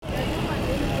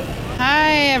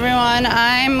everyone.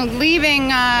 I'm leaving,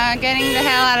 getting the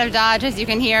hell out of Dodge, as you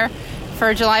can hear,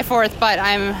 for July 4th, but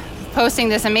I'm posting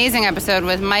this amazing episode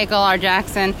with Michael R.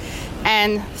 Jackson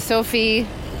and Sophie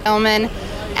Ellman,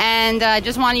 and I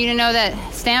just want you to know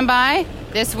that stand by.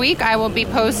 This week I will be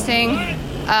posting,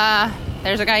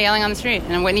 there's a guy yelling on the street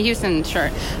in a Whitney Houston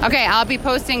shirt. Okay, I'll be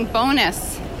posting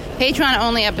bonus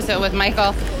Patreon-only episode with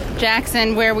Michael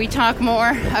Jackson, where we talk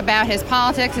more about his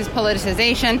politics, his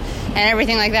politicization, and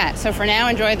everything like that. So for now,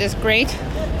 enjoy this great,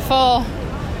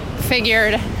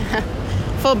 full-figured,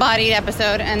 full-bodied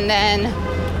episode, and then,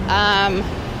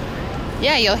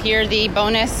 you'll hear the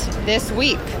bonus this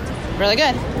week. Really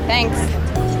good. Thanks.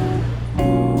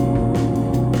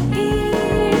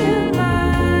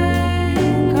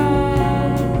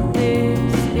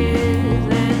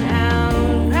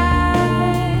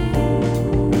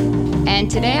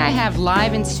 Today I have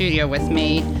live in studio with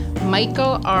me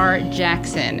Michael R.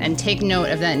 Jackson, and take note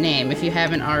of that name if you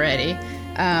haven't already.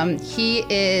 He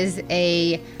is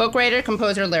a book writer,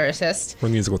 composer, lyricist. For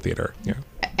musical theater, yeah.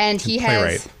 And he's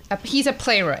a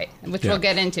playwright, which we'll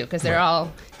get into because they're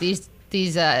all these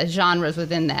genres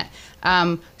within that.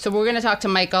 So we're going to talk to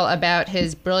Michael about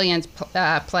his brilliant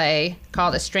play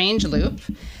called A Strange Loop.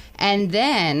 And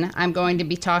then I'm going to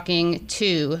be talking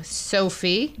to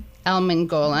Sophie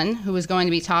Ellman-Golan, who is going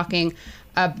to be talking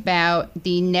about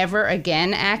the Never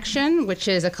Again Action, which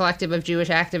is a collective of Jewish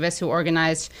activists who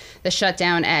organized the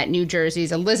shutdown at New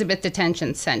Jersey's Elizabeth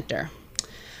Detention Center.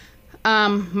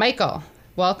 Michael,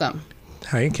 welcome.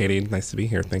 Hi, Katie. Nice to be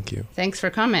here. Thank you. Thanks for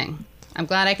coming. I'm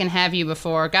glad I can have you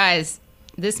before. Guys,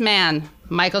 this man,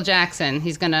 Michael Jackson,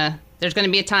 there's going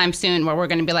to be a time soon where we're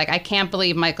going to be like, I can't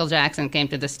believe Michael Jackson came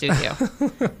to the studio.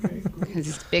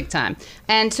 It's big time.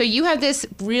 And so you have this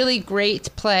really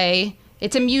great play.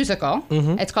 It's a musical.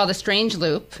 Mm-hmm. It's called A Strange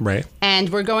Loop. Right. And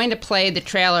we're going to play the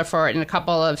trailer for it in a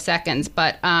couple of seconds.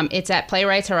 But it's at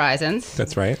Playwrights Horizons.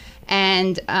 That's right.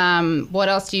 And what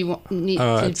else do you need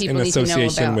people need to know about? In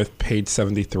association with Page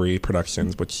 73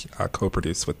 Productions, which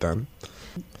co-produced with them.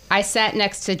 I sat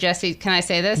next to Jesse. Can I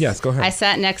say this? Yes, go ahead. I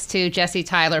sat next to Jesse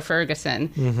Tyler Ferguson,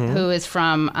 who is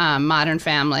from Modern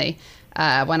Family,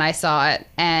 when I saw it.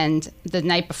 And the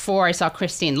night before, I saw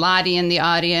Christine Lottie in the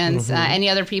audience. Any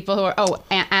other people who are...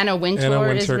 Anna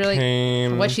Wintour is really...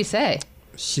 came. What'd she say?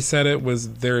 She said it was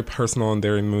very personal and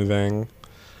very moving.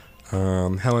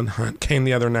 Helen Hunt came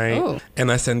the other night. Ooh.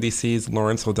 MSNBC's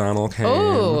Lawrence O'Donnell came.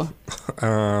 Ooh.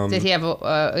 Did he have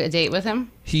a date with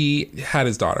him? He had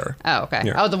his daughter. Oh, okay.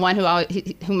 Yeah. Oh, the one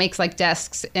who makes like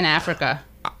desks in Africa.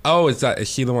 Oh, is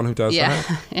she the one who does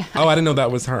that? Yeah. Oh, I didn't know that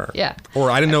was her. Yeah.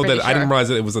 Or I didn't know that. Sure. I didn't realize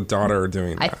that it was a daughter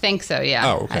doing that. I think so.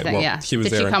 Yeah. Oh, okay. She was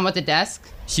Did there. she come with a desk?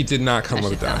 She did not come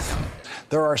with a desk.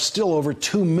 There are still over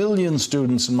 2 million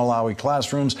students in Malawi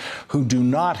classrooms who do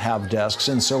not have desks,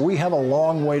 and so we have a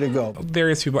long way to go.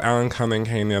 Various people, Alan Cumming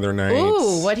came the other night.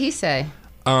 Ooh, what'd he say?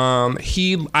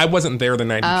 I wasn't there the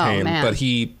night he came, man. but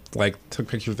he took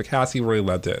pictures of the cast. He really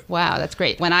loved it. Wow, that's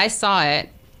great. When I saw it,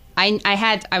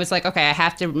 I was like, okay, I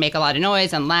have to make a lot of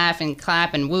noise and laugh and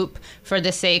clap and whoop for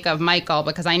the sake of Michael,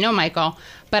 because I know Michael,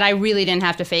 but I really didn't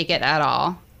have to fake it at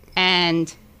all.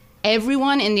 And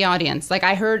everyone in the audience,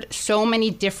 I heard so many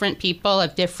different people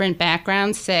of different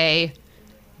backgrounds say,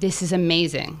 this is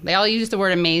amazing. They all used the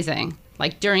word amazing,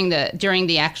 during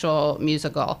the actual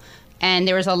musical. And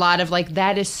there was a lot of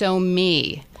that is so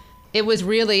me. It was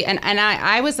really, and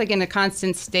I was in a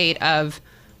constant state of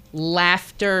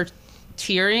laughter,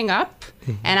 tearing up.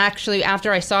 Mm-hmm. And actually,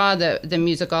 after I saw the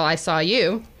musical, I saw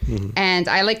you, and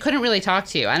I couldn't really talk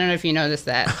to you. I don't know if you noticed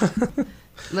that.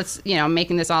 Let's,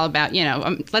 making this all about,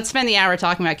 let's spend the hour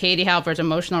talking about Katie Halper's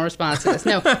emotional response to this.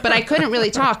 No, but I couldn't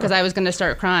really talk because I was going to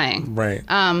start crying. Right.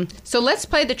 So let's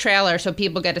play the trailer so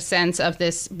people get a sense of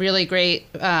this really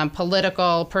great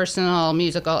political, personal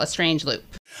musical, A Strange Loop.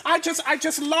 I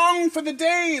just long for the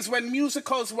days when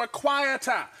musicals were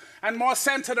quieter and more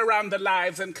centered around the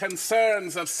lives and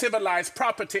concerns of civilized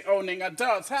property-owning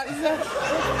adults.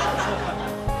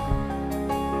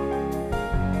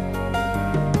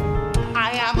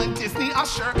 I am a Disney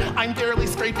usher, I'm barely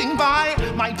scraping by.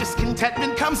 My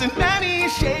discontentment comes in many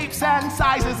shapes and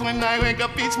sizes. When I wake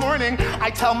up each morning, I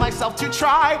tell myself to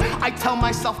try. I tell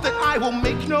myself that I will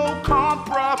make no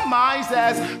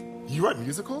compromises. You write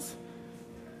musicals?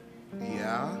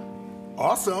 Yeah.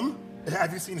 Awesome.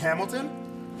 Have you seen Hamilton?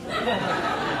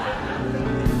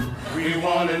 We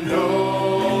want to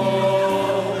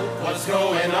know what's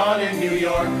going on in New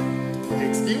York.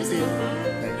 Excuse you.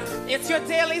 It's your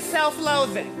daily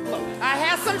self-loathing. Look, I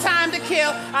had some time to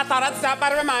kill. I thought I'd stop by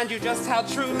to remind you just how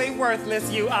truly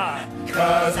worthless you are.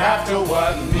 'Cause after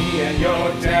what me and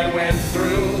your dad went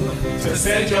through, to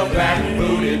send your black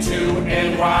booty to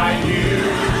NYU.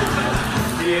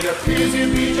 It appears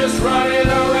you'd be just running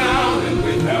around and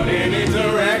without any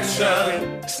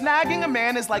direction. Snagging a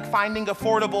man is like finding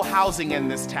affordable housing in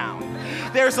this town.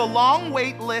 There's a long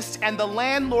wait list and the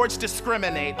landlords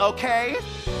discriminate, okay?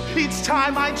 Each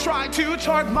time I try to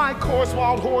chart my course,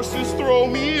 wild horses throw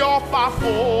me off by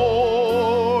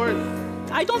force.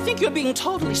 I don't think you're being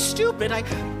totally stupid. I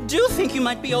do think you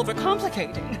might be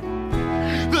overcomplicating.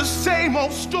 The same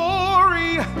old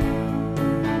story,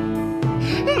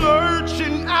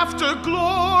 lurching after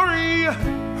glory.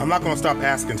 I'm not gonna stop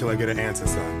asking until I get an answer,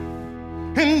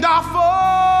 son. And I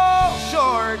fall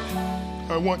short.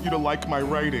 I want you to like my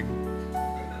writing,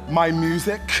 my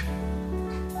music,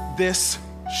 this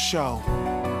show.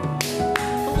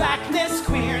 Blackness,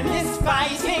 queerness,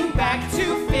 fighting back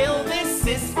to fill this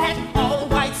cis and all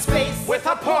white space with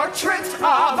a portrait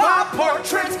of a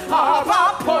portrait of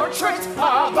a portrait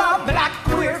of a black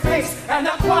queer face and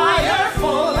a choir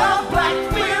full of black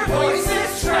queer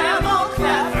voices, treble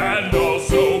clef and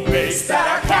also bass that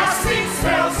are casting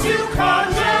spells to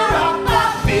conjure up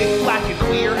a big black and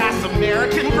queer as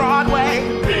American Broadway.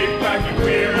 Big black and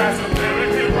queer as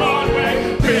American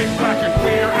Broadway. Big black and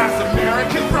queer as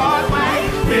American Broadway.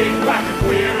 Big black and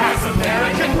queer as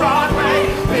American Broadway.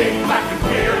 Big black and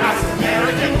queer as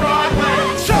American Broadway.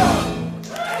 Sure.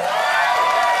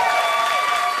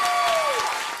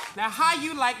 Now, how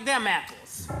you like them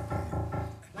apples?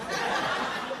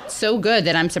 So good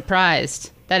that I'm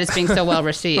surprised that it's being so well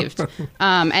received.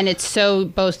 And it's so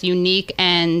both unique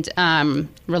and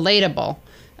relatable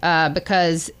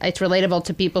because it's relatable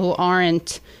to people who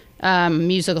aren't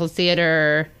musical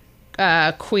theater,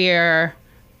 queer,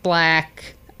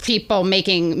 black people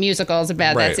making musicals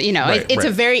about right, that. You know, right, it's right.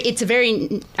 a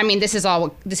very. I mean, this is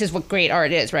what great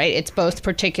art is, right? It's both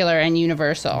particular and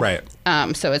universal. Right.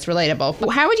 So it's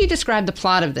relatable. How would you describe the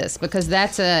plot of this? Because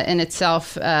that's in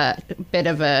itself a bit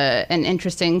of an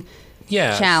interesting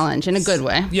challenge in a good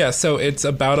way. Yeah. So it's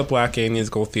about a black gay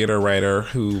musical theater writer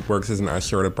who works as an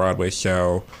usher at a Broadway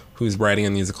show, who's writing a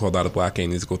musical about a black gay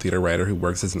musical theater writer who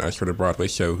works as an usher at a Broadway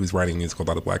show, who's writing a musical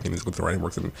about a black gay musical theater writer who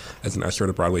works as an usher at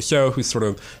a Broadway show, who's sort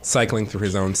of cycling through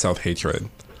his own self-hatred.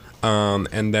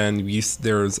 And then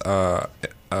there's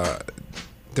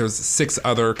 6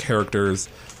 other characters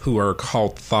who are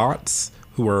called thoughts,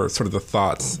 who are sort of the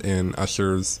thoughts in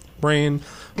Usher's brain,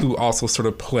 who also sort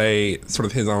of play sort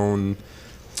of his own,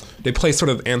 they play sort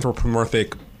of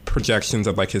anthropomorphic projections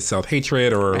of like his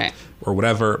self-hatred or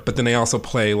whatever, but then they also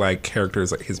play like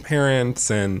characters like his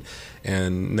parents and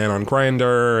Nan on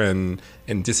Grindr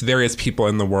and just various people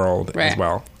in the world as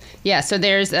well. Yeah, so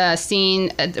there's a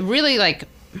scene, a really like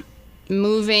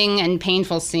moving and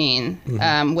painful scene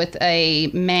with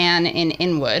a man in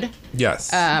Inwood.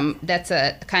 Yes. That's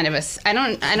a kind of is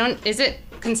it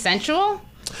consensual?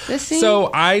 This scene?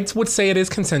 So I would say it is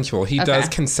consensual. He does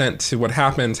consent to what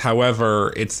happens.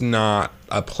 However, it's not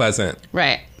a pleasant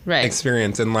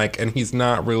experience, and he's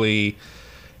not really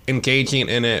engaging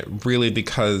in it really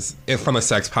because it's from a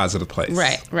sex positive place.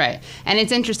 Right. And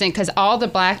it's interesting because all the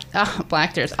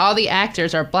all the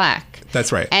actors are black.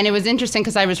 That's right. And it was interesting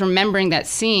because I was remembering that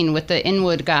scene with the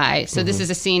Inwood guy. So this is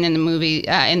a scene in the movie,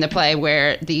 in the play,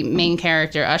 where the main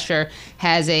character Usher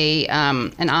has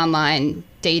an online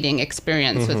dating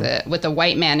experience with a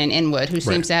white man in Inwood who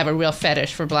seems to have a real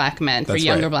fetish for black men, for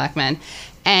younger black men.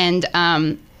 And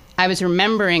I was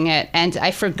remembering it, and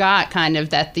I forgot kind of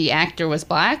that the actor was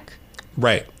black.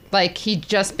 Right. Like, he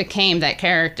just became that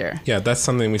character. Yeah, that's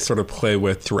something we sort of play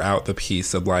with throughout the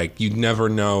piece of, like, you never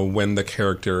know when the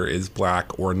character is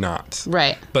black or not.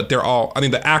 Right. But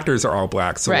the actors are all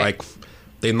black, so, like,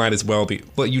 they might as well be,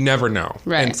 but you never know.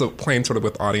 Right. And so playing sort of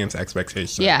with audience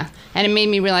expectation. Yeah. And it made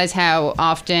me realize how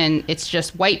often it's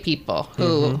just white people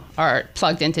who are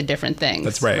plugged into different things.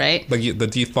 That's right. Right? Like the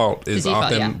default is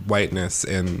often whiteness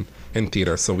in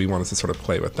theater, so we wanted to sort of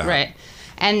play with that. Right.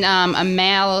 And a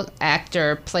male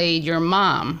actor played your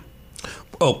mom.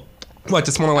 Oh, well, I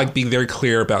just want to like be very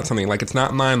clear about something. Like, it's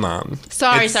not my mom.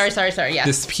 Sorry. Yes.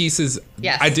 This piece is.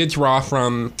 Yes. I did draw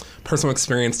from personal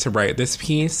experience to write this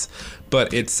piece,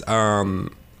 but it's.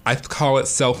 I call it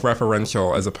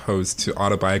self-referential as opposed to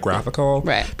autobiographical.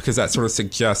 Right. Because that sort of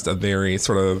suggests a very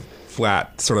sort of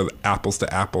flat, sort of apples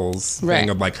to apples thing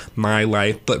of like my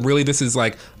life. But really, this is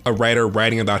like a writer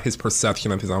writing about his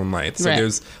perception of his own life. So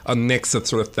there's a mix of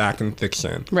sort of fact and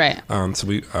fiction. Right. So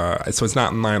it's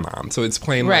not my mom. So it's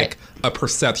playing like a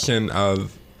perception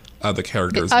of the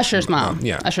characters. Usher's mom.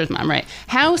 Yeah. Usher's mom, right.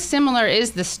 How similar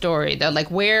is the story, though? Like,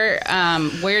 where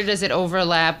does it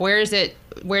overlap? Where is it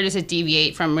where does it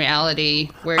deviate from reality?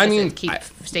 Where does it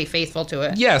stay faithful to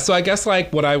it? Yeah, so I guess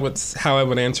like how I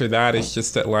would answer that is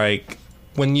just that like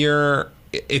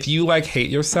if you like hate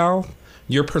yourself,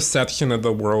 your perception of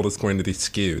the world is going to be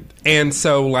skewed. And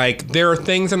so like there are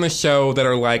things in the show that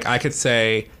are like, I could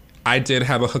say I did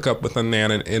have a hookup with a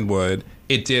man in Inwood.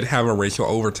 It did have a racial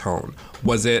overtone.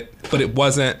 But it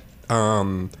wasn't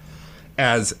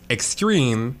as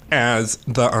extreme as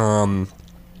the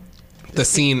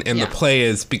scene in the play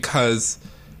is, because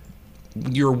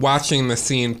you're watching the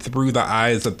scene through the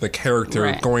eyes of the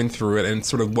character going through it and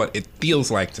sort of what it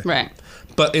feels like to him. Right.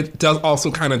 But it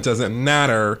doesn't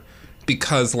matter,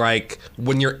 because like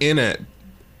when you're in it,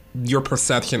 your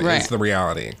perception is the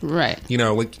reality. Right. You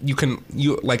know, like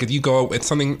if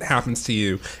something happens to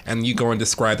you and you go and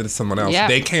describe it to someone else,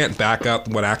 they can't back up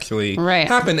what actually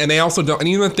happened. And they also don't, and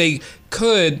even if they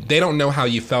could, they don't know how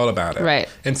you felt about it. Right.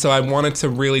 And so I wanted to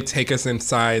really take us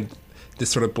inside this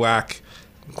sort of black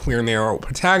queer male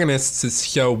protagonist to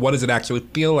show what does it actually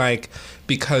feel like,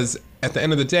 because at the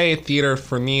end of the day, theater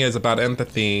for me is about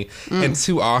empathy. And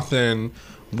too often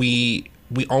we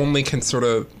only can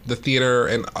the theater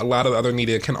and a lot of other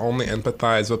media can only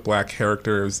empathize with black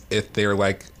characters if they're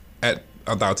like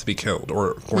about to be killed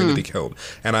or going to be killed.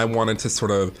 And I wanted to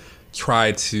sort of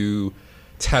try to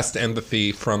test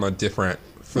empathy from a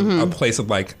place of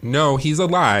like, no, he's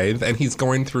alive and he's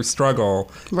going through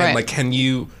struggle. Right. And like,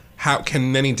 how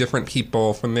can many different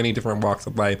people from many different walks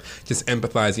of life just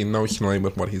empathize emotionally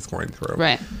with what he's going through?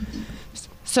 Right.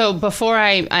 So before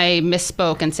I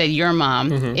misspoke and said your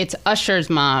mom, it's Usher's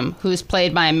mom, who's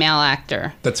played by a male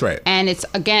actor. That's right. And it's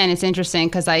interesting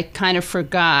because I kind of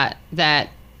forgot that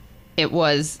it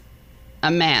was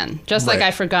a man. Just like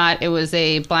I forgot it was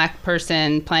a black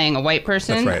person playing a white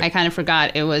person. That's right. I kind of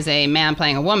forgot it was a man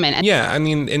playing a woman. Yeah, I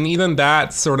mean, and even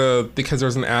that sort of, because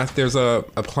there's a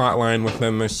plot line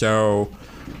within the show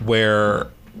where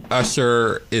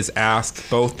Usher is asked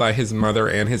both by his mother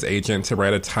and his agent to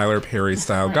write a Tyler Perry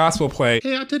style gospel play.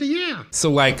 Hey, I did it, yeah.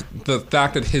 So like the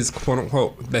fact that his quote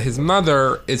unquote that his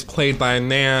mother is played by a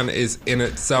man is in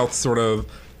itself sort of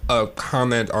a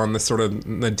comment on the sort of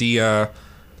Medea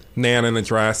man in a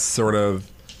dress sort of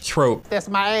trope. That's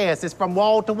my ass. It's from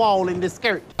wall to wall in this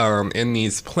skirt. In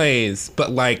these plays,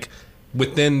 but like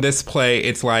within this play,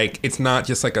 it's like it's not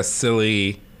just like a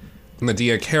silly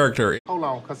Medea character. Hold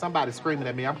on, because somebody's screaming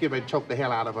at me. I'm getting ready to choke the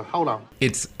hell out of her. Hold on.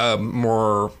 It's a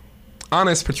more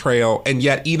honest portrayal, and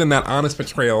yet even that honest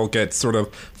portrayal gets sort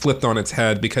of flipped on its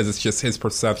head because it's just his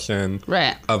perception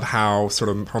of how sort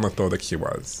of homophobic she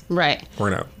was. Right.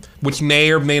 Growing up. Which may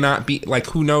or may not be, like,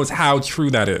 who knows how true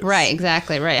that is. Right,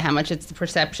 exactly, right. How much it's the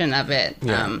perception of it.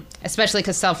 Yeah. Especially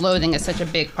because self-loathing is such a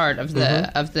big part of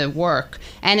the work.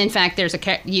 And in fact, there's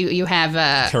you have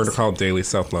a character called Daily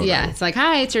Self-Loathing. Yeah, it's like,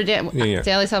 hi, it's your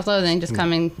Daily Self-Loathing just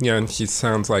coming. Yeah, and she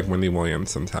sounds like Wendy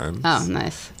Williams sometimes. Oh,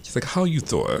 nice. She's like, how you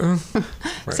doing?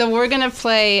 Right. So we're going to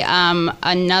play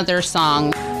another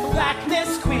song.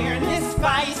 Blackness, queerness,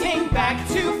 fighting back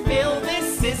to fill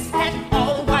this cis and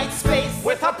all-white space.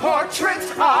 With a portrait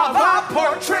of a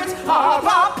portrait of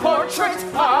a portrait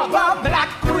of a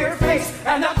black queer face,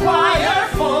 and a choir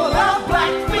full of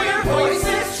black queer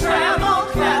voices, treble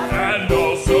clef, and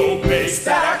also bass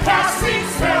that are casting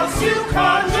spells to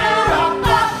conjure up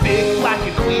a big black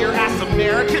and queer as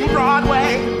American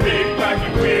Broadway. Big black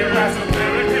and queer as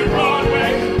American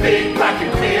Broadway. Big black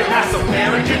and queer as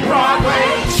American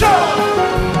Broadway. Show!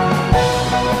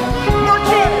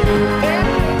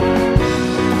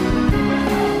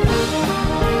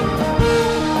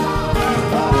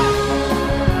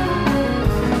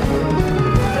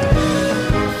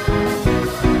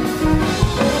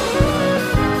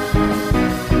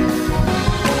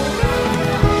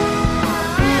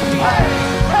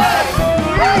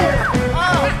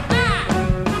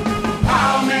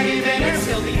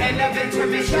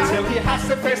 Till he has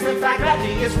to face the fact that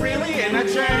he is really in a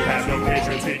jam. Has no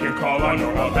patrons he can call on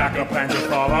or a backup plan to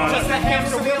fall on. Just a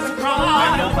hamster wheels to crawl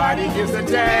on. And nobody gives a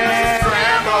damn.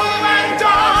 Scramble and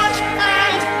dodge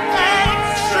and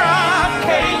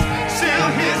extricate till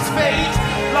his fate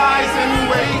lies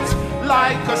in wait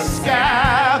like a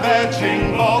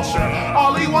scavenging vulture.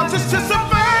 All he wants is to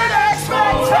subvert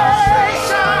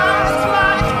expectations,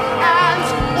 black and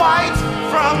white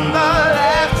from the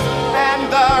left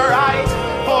and the right,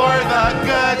 for the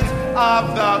good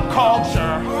of the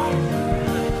culture.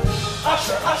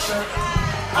 Usher, usher,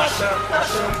 usher,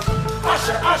 usher,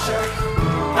 usher, usher,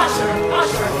 usher,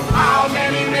 usher. How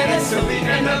many minutes till the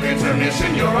end of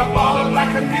intermission? You're a ball of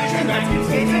black confusion that keeps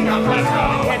eating up my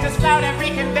tongue. And just loud every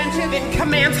convention that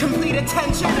commands complete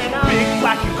attention. And big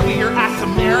black and queer ass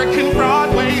American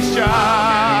Broadway show.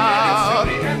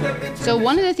 So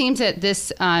one of the themes that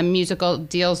this musical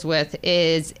deals with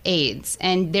is AIDS.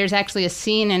 And there's actually a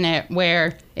scene in it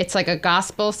where it's like a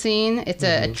gospel scene. It's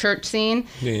a church scene.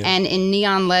 Yeah. And in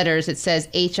neon letters, it says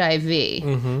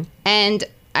HIV. And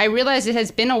I realize it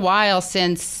has been a while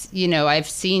since, I've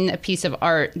seen a piece of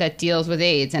art that deals with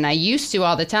AIDS. And I used to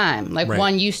all the time.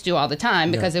 One used to all the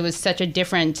time because it was such a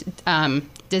different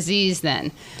disease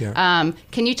then. Yeah.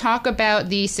 Can you talk about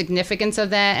the significance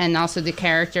of that and also the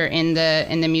character in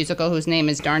the musical whose name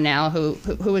is Darnell,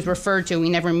 who is referred to, we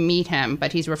never meet him,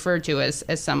 but he's referred to as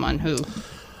someone who...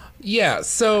 Yeah,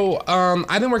 so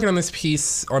I've been working on this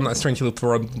piece on A Strange Loop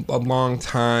for a long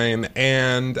time,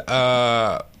 and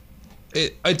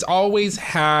it's always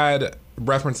had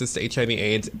references to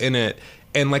HIV/AIDS in it.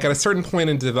 And at a certain point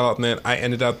in development, I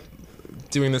ended up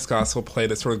doing this gospel play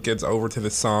that sort of gets over to the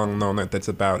song moment that's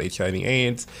about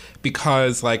HIV/AIDS,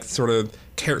 because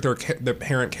the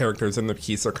parent characters in the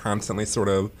piece are constantly sort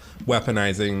of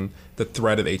weaponizing the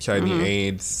threat of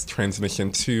HIV/AIDS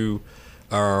transmission to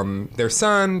their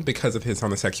son because of his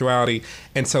homosexuality.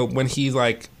 And so when he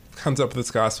comes up with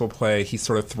this gospel play, he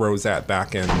sort of throws that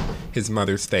back in his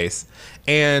mother's face.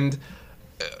 And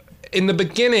in the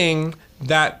beginning,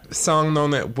 that song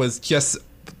moment was just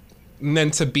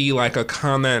meant to be a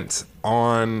comment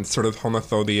on sort of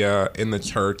homophobia in the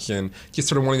church, and just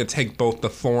sort of wanting to take both the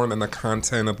form and the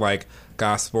content of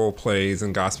gospel plays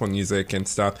and gospel music and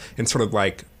stuff and sort of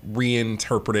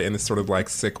reinterpret it in this sort of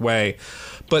sick way.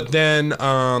 But then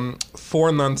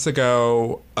 4 months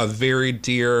ago, a very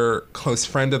dear close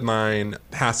friend of mine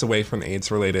passed away from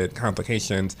AIDS-related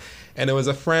complications. And it was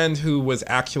a friend who was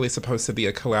actually supposed to be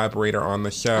a collaborator on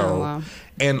the show. Oh, wow.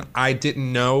 And I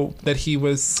didn't know that he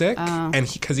was sick, and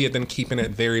because he had been keeping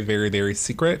it very, very, very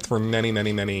secret for many,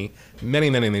 many, many, many,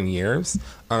 many, many years.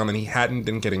 And he hadn't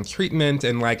been getting treatment.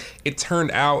 And it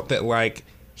turned out that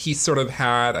he sort of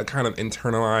had a kind of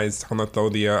internalized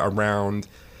homophobia around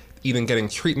even getting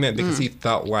treatment because he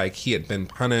felt like he had been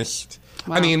punished.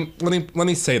 Wow. I mean, let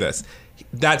me say this.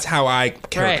 That's how I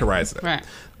characterize it. Right.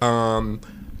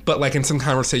 But in some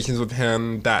conversations with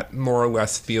him, that more or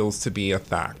less feels to be a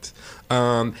fact.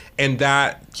 And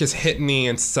that just hit me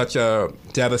in such a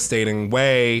devastating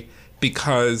way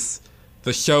because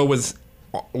the show was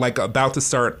about to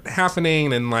start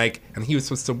happening, and he was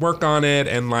supposed to work on it,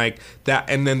 and that,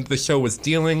 and then the show was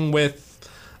dealing with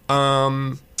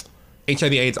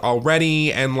HIV/AIDS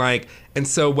already, and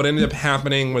so what ended up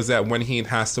happening was that when he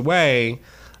passed away,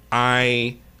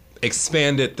 I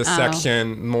expanded the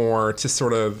section more to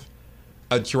sort of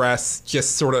address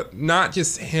just sort of not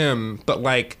just him, but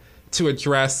to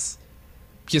address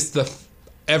just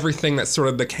everything that sort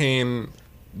of became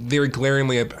very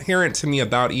glaringly apparent to me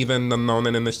about even the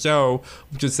moment in the show,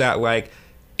 which is that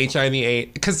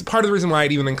HIV/AIDS, because part of the reason why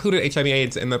I'd even included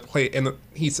HIV/AIDS in the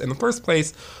piece in the first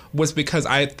place was because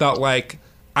I felt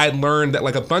I'd learned that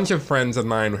a bunch of friends of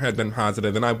mine had been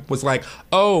positive, and I was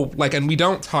and we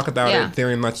don't talk about it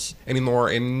very much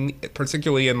anymore,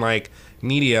 particularly in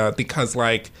media, because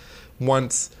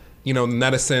once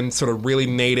medicine sort of really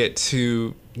made it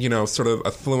to sort of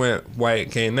affluent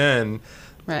white gay men.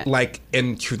 Right.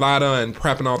 And Truvada and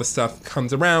PrEP and all this stuff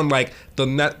comes around, I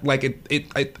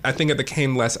think it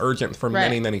became less urgent for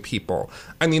many, many people.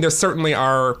 I mean, there certainly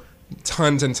are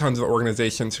tons and tons of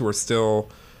organizations who are still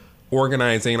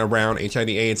organizing around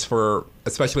HIV/AIDS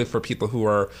especially for people who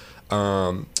are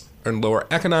in lower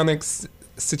economic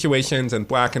situations, and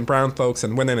black and brown folks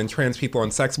and women and trans people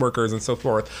and sex workers and so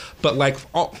forth. But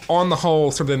on the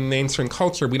whole, sort of in mainstream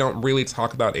culture, we don't really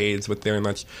talk about AIDS with very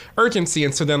much urgency.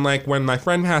 And so then when my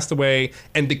friend passed away,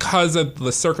 and because of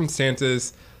the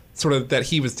circumstances sort of that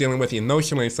he was dealing with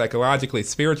emotionally, psychologically,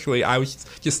 spiritually, I was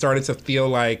just started to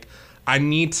feel I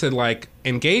need to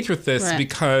engage with this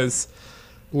because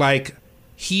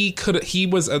he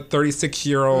was a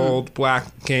 36-year-old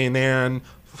black gay man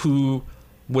who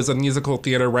was a musical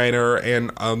theater writer and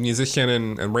a musician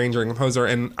and arranger and composer,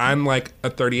 and I'm a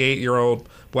 38-year-old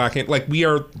black, we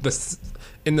are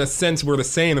in the sense we're the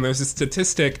same. And there's a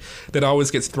statistic that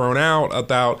always gets thrown out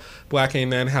about black gay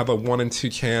men have a 1 in 2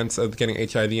 chance of getting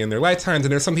HIV in their lifetimes,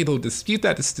 and there's some people who dispute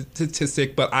that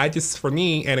statistic, but for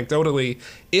me, anecdotally,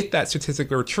 if that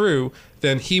statistic were true,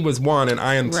 then he was 1 and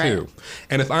I am 2.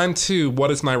 And if I'm 2,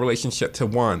 what is my relationship to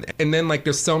 1? And then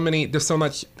there's so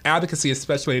much advocacy,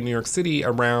 especially in New York City,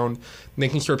 around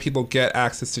making sure people get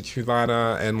access to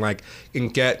Truvada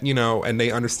and get, and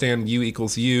they understand U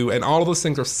equals U, and all of those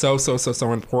things are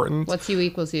so important. What's U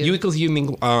equals U? U equals U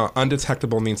means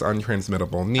undetectable means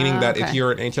untransmittable, meaning that if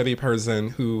you're an HIV person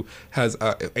who has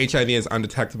HIV is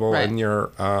undetectable in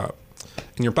your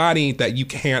body, that you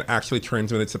can't actually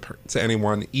transmit it to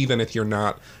anyone, even if you're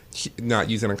not not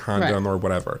using a condom or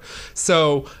whatever.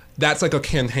 So that's like a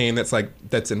campaign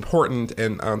that's important,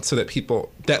 and so that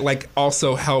people that like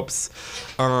also helps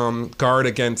guard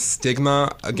against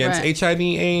stigma against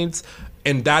HIV/AIDS.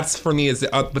 And that's for me is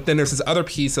but then there's this other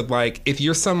piece of like, if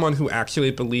you're someone who actually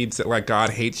believes that like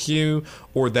God hates you,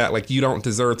 or that like you don't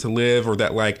deserve to live, or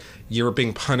that like you're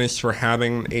being punished for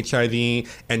having HIV,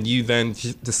 and you then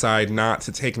decide not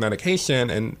to take medication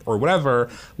and or whatever,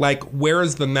 like where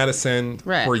is the medicine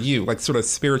for you, like sort of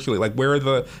spiritually, like where are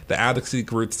the advocacy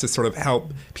groups to sort of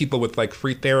help people with like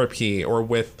free therapy, or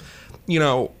with, you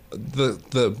know, give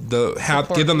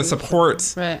them the support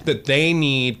that they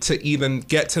need to even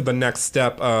get to the next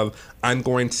step of I'm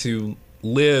going to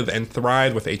live and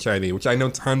thrive with HIV, which I know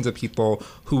tons of people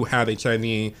who have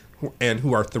HIV and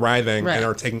who are thriving and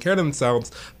are taking care of themselves,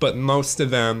 but most of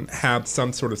them have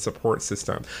some sort of support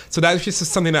system. So that's just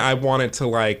something that I wanted to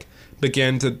like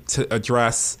begin to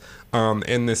address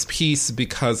in this piece,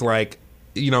 because like,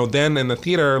 you know, then in the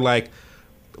theater, like,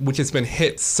 which has been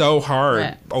hit so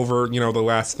hard over, you know, the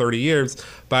last 30 years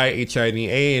by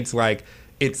HIV/AIDS, like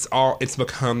it's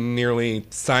become nearly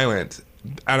silent.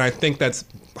 And I think that's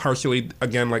partially,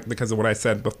 again, like because of what I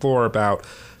said before about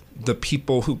the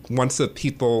people who, once the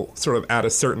people sort of at a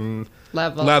certain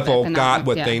level got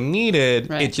what they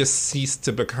needed, it just ceased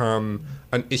to become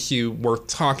an issue worth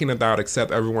talking about,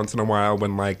 except every once in a while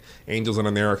when like Angels in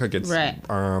America gets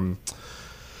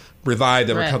revived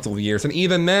every couple of years. And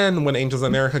even then, when Angels in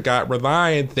America got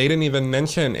revived, they didn't even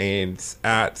mention AIDS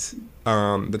at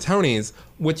the Tonys,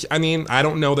 which, I mean, I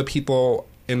don't know the people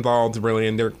involved really,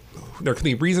 and there could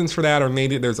be reasons for that, or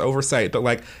maybe there's oversight, but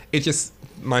like, it just,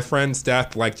 my friend's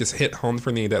death like just hit home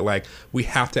for me that like, we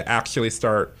have to actually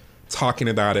start talking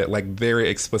about it like very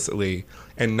explicitly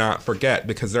and not forget,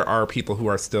 because there are people who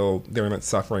are still doing it,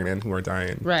 suffering, and who are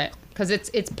dying. Right. Because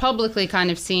it's publicly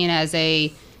kind of seen as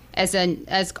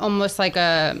almost like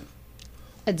a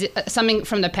something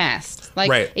from the past.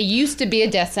 Like it used to be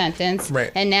a death sentence,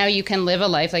 and now you can live a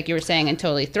life, like you were saying, and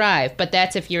totally thrive. But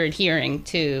that's if you're adhering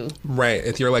to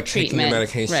if you're like taking your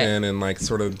medication and like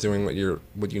sort of doing what you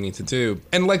need to do.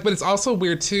 And like, but it's also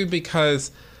weird too,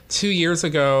 because 2 years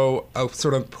ago, a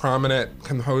sort of prominent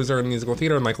composer in musical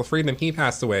theater, Michael Friedman, he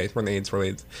passed away from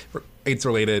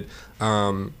AIDS-related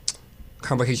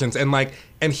complications,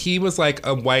 and he was like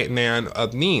a white man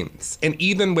of means, and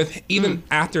even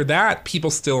after that, people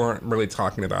still aren't really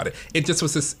talking about it. It just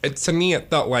was this, to me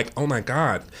it felt like, oh my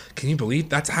God, can you believe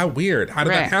that's how weird, how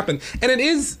did that happen? And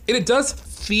it does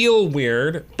feel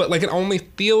weird, but like it only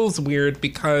feels weird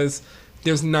because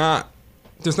there's not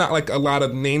like a lot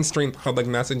of mainstream public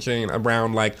messaging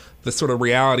around like the sort of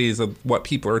realities of what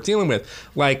people are dealing with.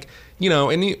 Like, you know,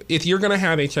 and if you're going to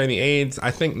have HIV/AIDS,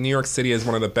 I think New York City is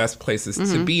one of the best places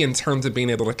to be in terms of being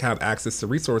able to have access to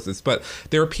resources. But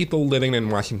there are people living in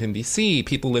Washington, D.C.,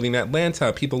 people living in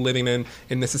Atlanta, people living in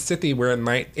Mississippi, where it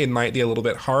might be a little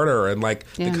bit harder, and like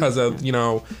because of, you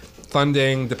know,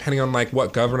 funding, depending on like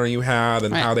what governor you have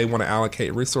and how they want to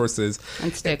allocate resources.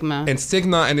 And stigma.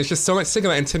 And there's just so much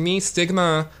stigma. And to me,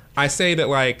 stigma, I say that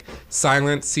like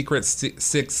silent, secret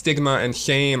stigma and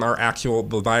shame are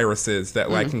the viruses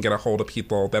that like can get a hold of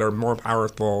people that are more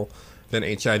powerful than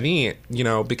HIV, you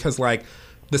know, because like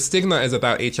the stigma is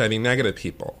about HIV negative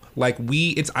people. Like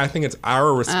I think it's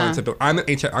our responsibility.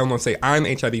 I'm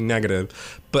HIV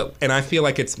negative, and I feel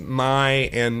like it's my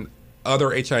and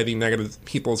other HIV negative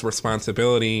people's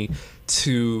responsibility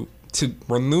to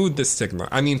remove the stigma.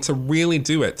 I mean, to really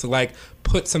do it, to like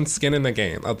put some skin in the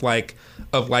game of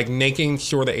making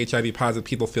sure that HIV positive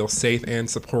people feel safe and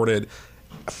supported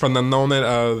from the moment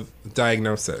of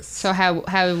diagnosis. So how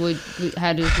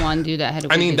does one do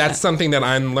that? That's something that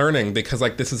I'm learning, because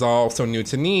like this is all so new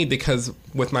to me, because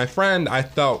with my friend I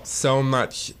felt so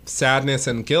much sadness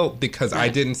and guilt because I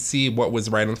didn't see what was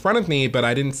right in front of me, but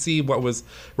I didn't see what was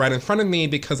right in front of me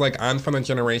because like I'm from a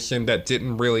generation that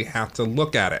didn't really have to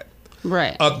look at it.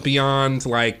 Up beyond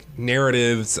like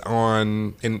narratives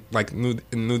in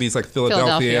movies like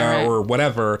Philadelphia or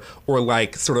whatever, or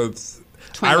like sort of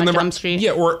 21 Jump Street.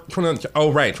 Yeah, or 21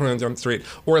 Jump Street.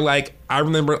 Or like I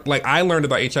remember like I learned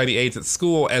about HIV/AIDS at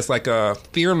school as like a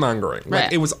fear mongering.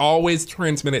 Like it was always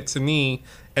transmitted to me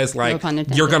as like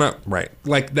you're gonna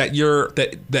like that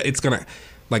it's gonna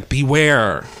like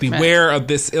beware of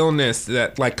this illness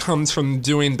that like comes from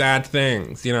doing bad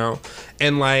things, you know?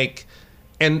 And like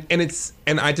and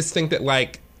I just think that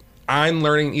like I'm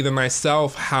learning even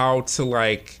myself how to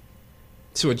like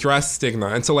address stigma.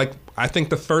 And so, like, I think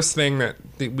the first thing that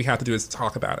we have to do is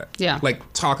talk about it. Yeah. Like,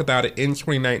 talk about it in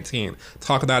 2019.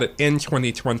 Talk about it in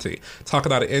 2020. Talk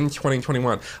about it in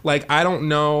 2021. Like, I don't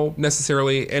know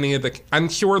necessarily any of the... I'm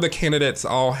sure the candidates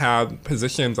all have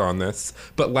positions on this,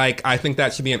 but, like, I think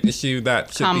that should be an issue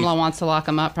that should Kamala wants to lock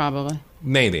him up, probably.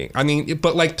 Maybe. I mean,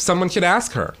 but, like, someone should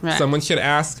ask her. Right. Someone should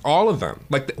ask all of them.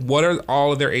 Like, what are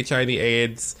all of their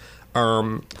HIV/AIDS...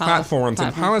 platforms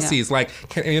and policies. Yeah. Like,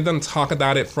 can any of them talk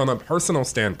about it from a personal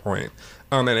standpoint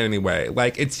in any way?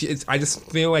 Like, it's I just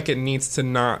feel like it needs to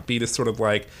not be this sort of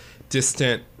like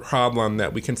distant problem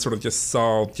that we can sort of just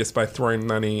solve just by throwing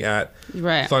money at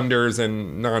funders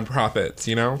and nonprofits,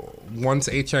 you know? Once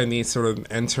HIV sort of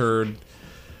entered,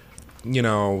 you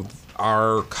know,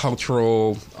 our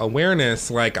cultural awareness,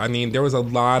 like, I mean, there was a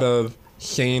lot of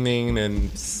shaming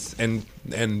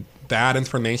and bad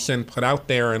information put out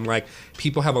there, and like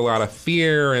people have a lot of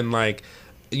fear, and like,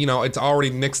 you know, it's already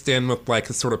mixed in with like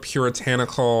a sort of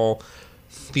puritanical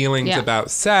feelings about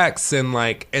sex, and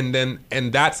like, and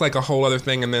that's like a whole other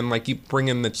thing. And then like you bring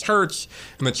in the church,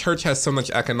 and the church has so much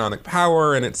economic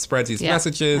power, and it spreads these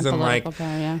messages, and like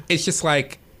power, it's just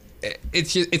like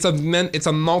it's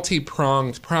a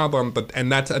multi-pronged problem. And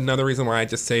that's another reason why I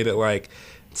just say that like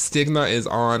stigma is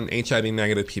on HIV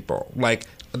negative people. Like,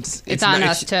 it's on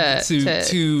us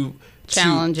to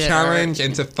challenge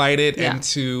and to fight it and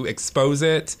to expose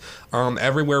it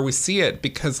everywhere we see it,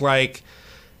 because like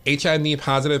HIV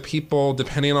positive people,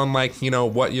 depending on like, you know,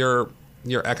 what your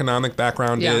economic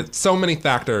background is, so many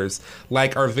factors,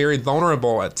 like, are very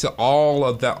vulnerable to all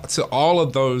of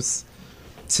those,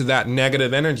 to that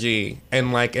negative energy.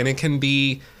 And like, and it can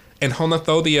be, and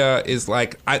homophobia is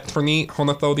like, for me,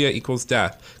 homophobia equals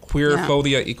death.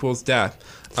 Queerphobia equals death.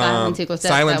 Silence equals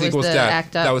death. Silence equals death.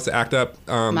 ACT UP that was the ACT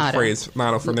UP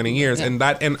motto for many years, and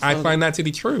I find that to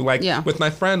be true. Like with my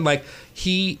friend, like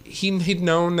he'd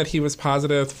known that he was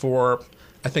positive for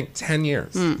I think 10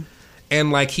 years,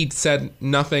 and like he'd said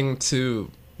nothing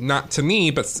not to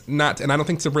me, but and I don't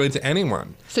think to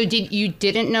anyone. So you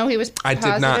didn't know he was positive?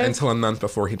 I did not until a month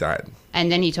before he died, and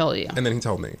then he told you. And then he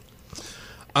told me,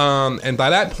 and by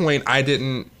that point I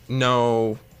didn't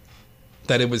know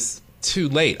that it was too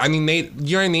late. I mean, you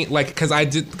know what I mean? Like, I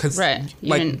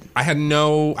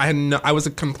was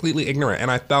completely ignorant,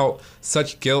 and I felt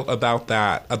such guilt about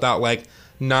that, about like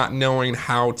not knowing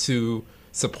how to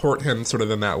support him sort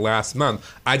of in that last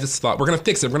month. I just thought, we're going to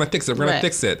fix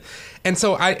it. And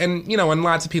so and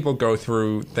lots of people go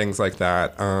through things like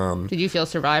that. Did you feel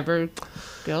survivor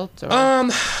guilt?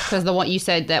 Because the one you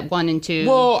said that 1 and 2.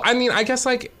 Well, I mean, I guess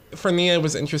like for me, it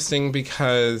was interesting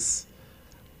because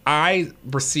I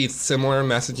received similar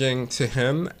messaging to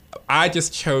him. I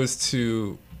just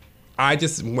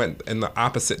went in the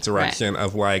opposite direction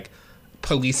of like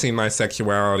policing my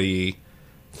sexuality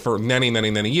for many,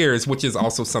 many, many years, which is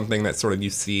also something that sort of you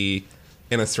see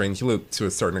in A Strange Loop to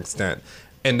a certain extent.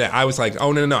 And that I was like,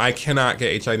 oh, no, I cannot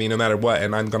get HIV no matter what.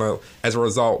 And I'm going to, as a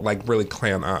result, like really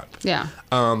clam up. Yeah.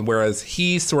 Whereas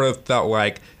he sort of felt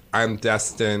like I'm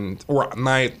destined, or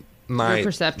my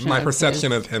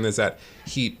perception of him is that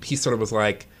he sort of was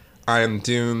like, I am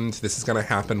doomed. This is going to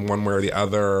happen one way or the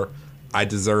other. I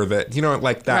deserve it. You know,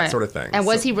 like that sort of thing. And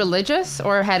was he religious,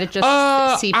 or had it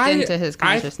just seeped into his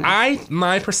consciousness?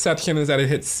 My perception is that it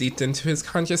had seeped into his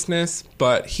consciousness,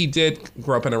 but he did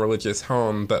grow up in a religious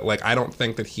home. But like, I don't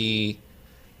think that he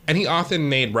often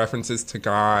made references to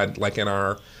God, like in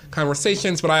our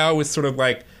conversations, but I always sort of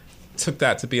like took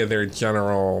that to be a very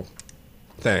general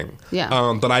thing.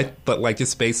 Yeah. But like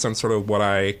just based on sort of what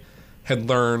I had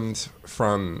learned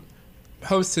from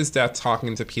post his death,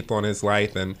 talking to people in his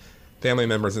life and family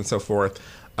members and so forth,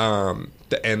 and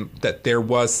that there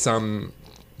was some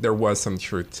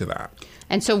truth to that.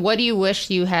 And so, what do you wish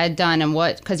you had done, and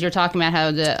what? Because you're talking about how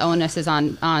the onus is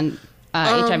on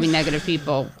HIV negative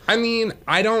people. I mean,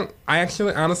 I don't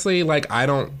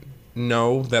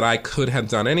know that I could have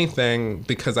done anything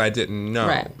because I didn't know.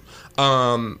 Right.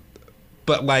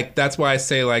 But like that's why I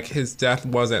say like his death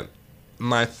wasn't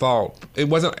my fault. It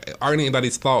wasn't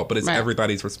anybody's fault, but it's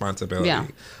everybody's responsibility. Yeah.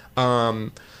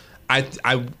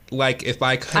 I like if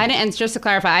I could. And just to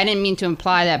clarify, I didn't mean to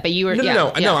imply that, but you were.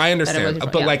 No, I understand.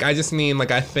 But like, I just mean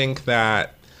like I think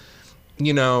that,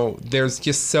 you know, there's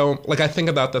just so like I think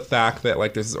about the fact that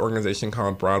like there's this organization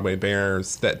called Broadway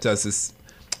Bears that does this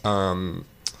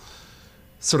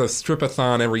sort of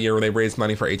strip-a-thon every year where they raise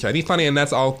money for HIV funding, and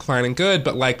that's all fine and good.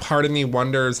 But like, part of me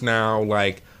wonders now,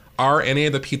 like, are any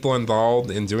of the people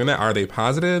involved in doing that, are they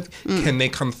positive? Can they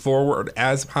come forward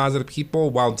as positive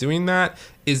people while doing that?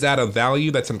 Is that a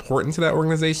value that's important to that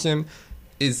organization?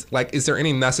 is there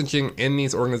any messaging in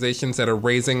these organizations that are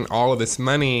raising all of this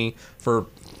money for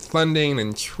funding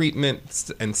and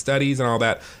treatment and studies and all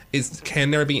that?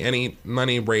 Can there be any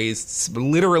money raised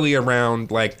literally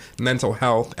around like mental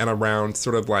health and around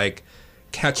sort of like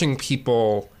catching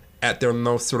people at their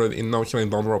most sort of emotionally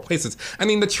vulnerable places? I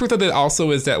mean, the truth of it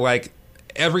also is that like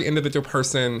every individual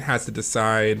person has to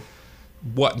decide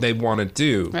what they want to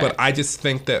do. Right. But I just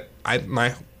think that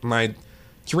my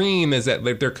dream is that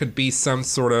there could be some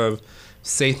sort of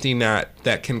safety net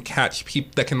that can catch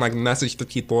people, that can like message to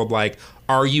people of like,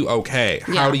 are you okay?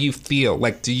 Yeah. How do you feel?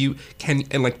 Like,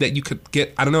 and like that you could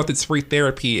get, I don't know if it's free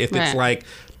therapy, if it's like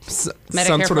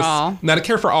some sort of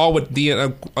Medicare for all would be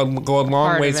go a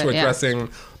long way to addressing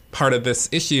part of this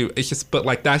issue. It's just, but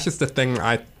like, that's just the thing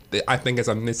I think is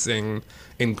a missing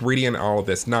ingredient in all of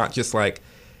this. Not just like,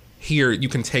 here, you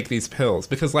can take these pills.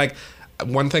 Because like,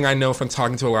 one thing I know from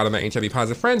talking to a lot of my HIV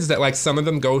positive friends is that like some of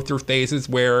them go through phases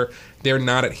where they're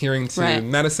not adhering to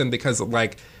medicine because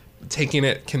like taking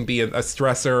it can be a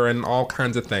stressor and all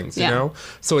kinds of things, you know?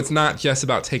 So it's not just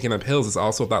about taking the pills, it's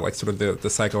also about like sort of the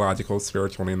psychological,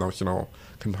 spiritual, and emotional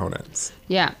components.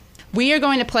 Yeah. We are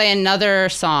going to play another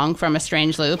song from A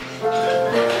Strange Loop.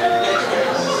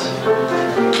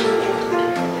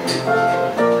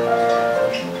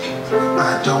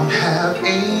 I don't have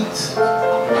AIDS, and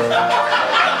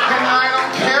I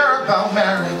don't care about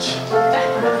marriage,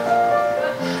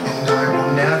 and I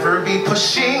will never be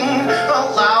pushing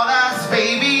a loud-ass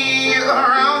baby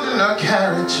around in a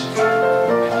carriage.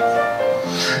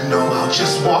 No, I'll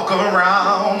just walk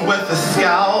around with a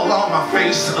scowl on my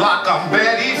face like I'm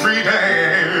Betty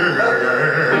Friedan.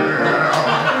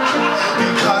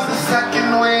 Because the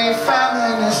second wave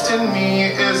feminist in me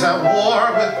is at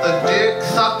war with the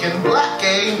dick-sucking black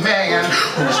gay man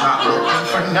who's not looking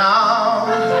for now.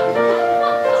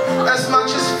 As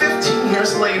much as 15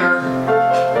 years later.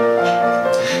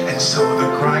 And so the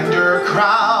grinder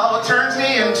crowd turns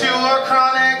me into a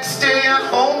chronic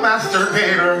stay-at-home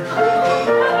masturbator.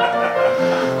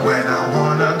 When I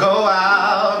wanna go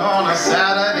out on a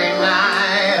Saturday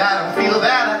night, I don't feel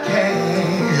that I can.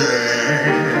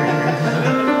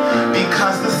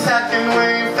 Because the second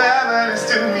wave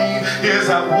feminist in me is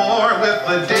at war with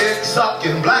the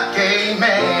dick-sucking black gay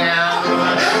man.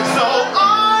 So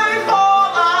I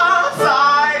fall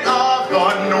outside of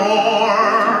the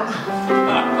norm.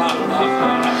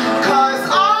 'Cause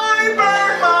I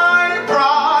burn my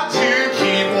bra to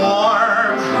keep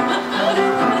warm.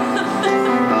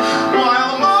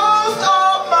 While most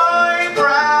of my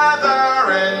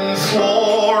brethren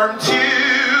swarm to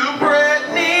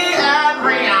Britney and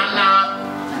Rihanna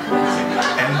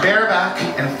and bareback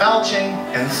and felching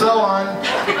and so on.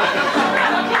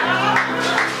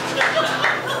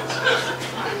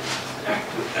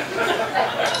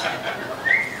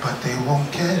 But they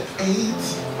won't get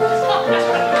AIDS,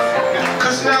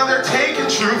 'cause now they're taking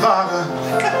Truvada.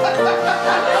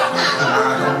 And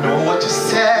I don't know what to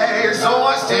say, so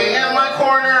I stay in my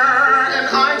corner and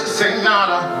I just say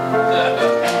nada.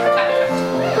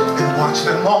 And watch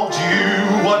them all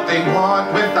do what they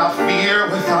want without fear,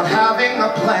 without having a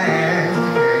plan.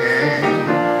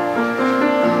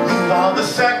 Meanwhile, the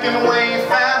second wave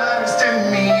feminist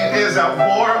in me is at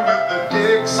war with the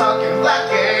dick-sucking black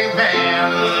gay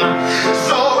man.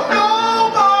 So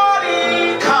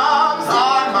nobody comes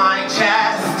on my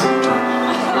chest,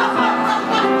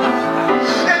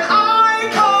 and I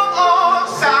come off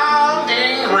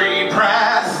sounding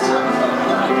repressed.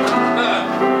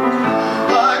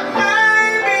 But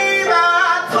maybe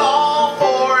that's all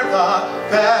for the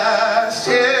best.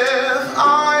 If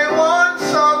I want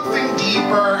something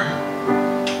deeper,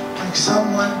 like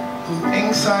someone who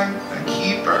thinks I'm a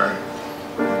keeper.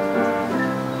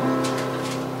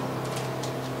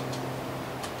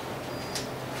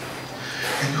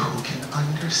 And who can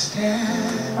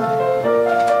understand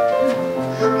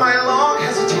my long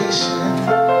hesitation,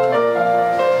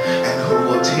 and who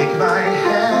will take my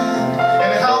hand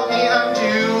and help me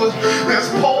undo this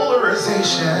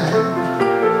polarization,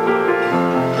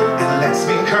 and lets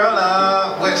me curl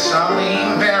up with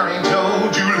Charlene, Mary, Jo,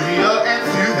 Julia, and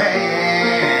Suzanne.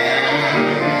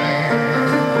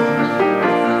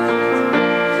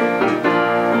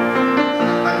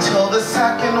 Until the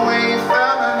second wave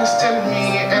feminist in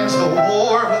me ends the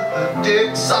war with the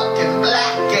dick-sucking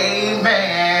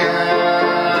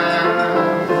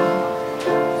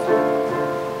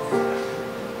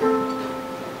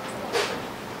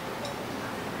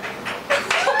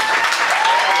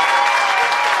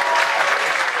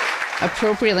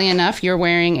appropriately enough, you're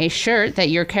wearing a shirt that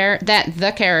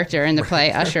the character in the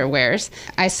play Usher wears.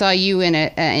 I saw you in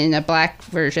a black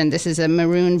version. This is a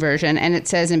maroon version, and it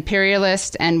says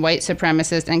imperialist and white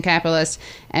supremacist and capitalist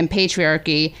and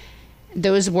patriarchy.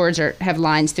 Those words have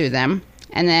lines through them.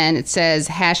 And then it says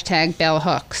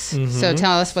 #bellhooks. Mm-hmm. So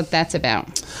tell us what that's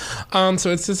about.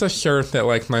 So it's just a shirt that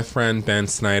like my friend Ben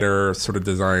Snyder sort of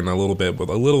designed a little bit with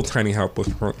a little tiny help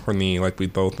from me. Like we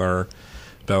both are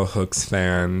Bell Hooks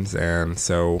fans, and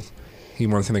so he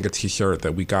wants to make a T-shirt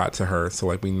that we got to her. So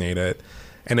like we made it,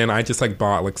 and then I just like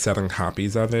bought like 7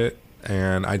 copies of it,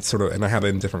 and I have it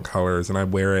in different colors, and I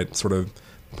wear it sort of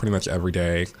pretty much every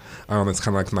day. It's kind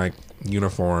of like my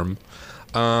uniform.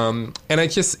 And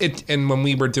when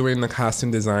we were doing the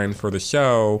costume design for the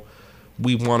show,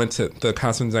 the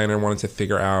costume designer wanted to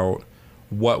figure out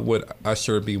what would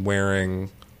Usher be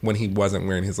wearing when he wasn't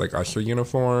wearing his like Usher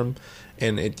uniform,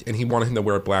 and he wanted him to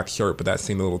wear a black shirt, but that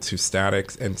seemed a little too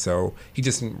static, and so he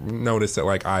just noticed that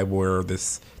like I wore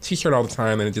this T-shirt all the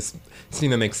time, and it just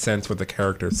seemed to make sense with the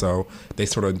character, so they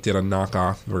sort of did a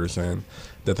knockoff version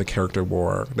that the character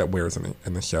wears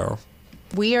in the show.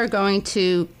 We are going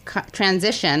to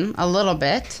transition a little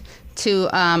bit to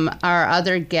our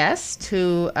other guest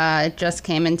who just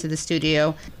came into the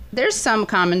studio. There's some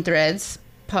common threads,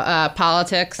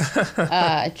 politics,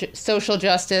 social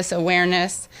justice,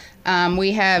 awareness.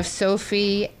 We have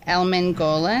Sophie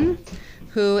Ellman-Golan,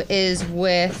 who is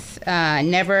with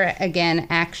Never Again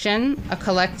Action, a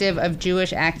collective of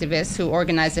Jewish activists who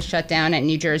organized the shutdown at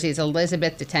New Jersey's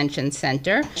Elizabeth Detention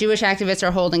Center. Jewish activists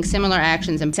are holding similar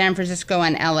actions in San Francisco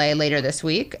and LA later this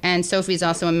week. And Sophie's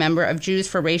also a member of Jews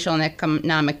for Racial and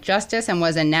Economic Justice and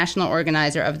was a national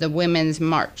organizer of the Women's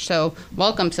March. So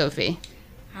welcome, Sophie.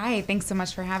 Hi, thanks so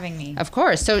much for having me. Of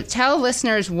course. So tell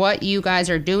listeners what you guys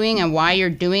are doing and why you're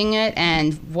doing it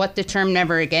and what the term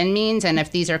Never Again means and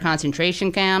if these are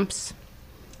concentration camps.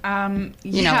 All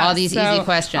these easy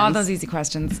questions. All those easy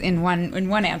questions in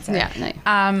one answer. Yeah.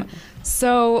 Nice.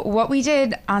 So what we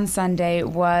did on Sunday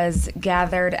was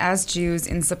gathered as Jews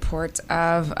in support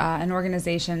of an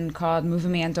organization called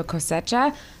Movimiento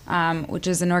Cosecha, which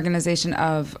is an organization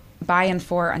of by and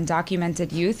for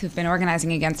undocumented youth who've been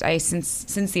organizing against ICE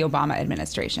since the Obama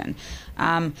administration.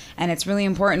 And it's really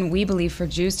important, we believe, for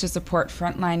Jews to support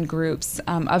frontline groups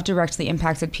of directly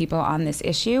impacted people on this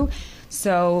issue.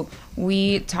 So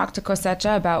we talked to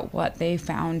Cosecha about what they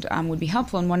found would be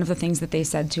helpful. And one of the things that they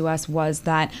said to us was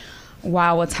that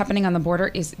while what's happening on the border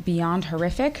is beyond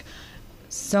horrific,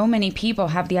 so many people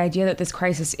have the idea that this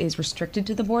crisis is restricted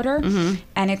to the border,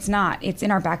 and it's not. It's in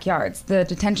our backyards. The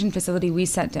detention facility we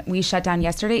shut down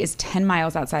yesterday is 10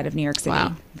 miles outside of New York City.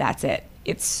 Wow. That's it.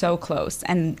 It's so close,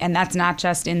 and that's not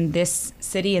just in this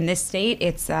city, in this state.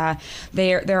 It's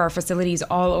there are facilities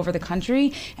all over the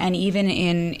country, and even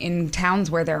in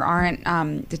towns where there aren't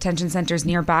detention centers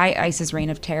nearby, ICE's reign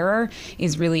of terror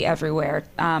is really everywhere,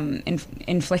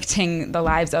 inflicting the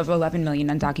lives of 11 million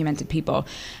undocumented people.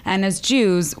 And as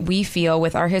Jews, we feel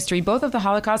with our history, both of the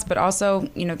Holocaust, but also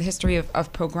the history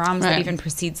of pogroms that even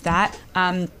precedes that,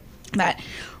 that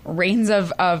reigns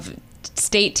of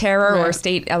state terror or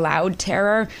state allowed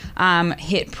terror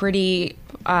hit pretty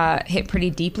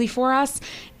deeply for us,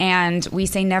 and we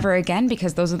say never again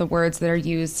because those are the words that are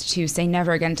used to say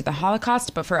never again to the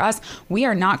Holocaust. But for us, we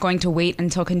are not going to wait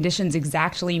until conditions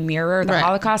exactly mirror the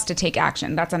Holocaust to take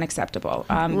action. That's unacceptable.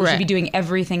 We should be doing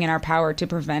everything in our power to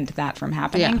prevent that from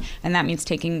happening, and that means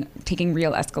taking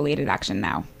real escalated action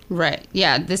now. Right.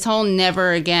 Yeah. This whole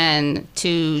never again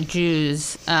to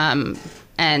Jews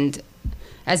and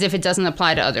as if it doesn't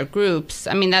apply to other groups.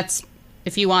 I mean, that's,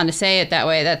 if you want to say it that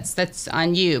way, that's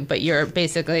on you. But you're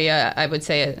basically, I would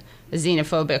say, a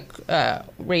xenophobic,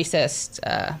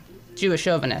 racist, Jewish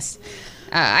chauvinist.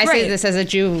 I say this as a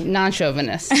Jew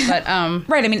non-chauvinist. But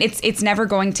right. I mean, it's never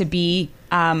going to be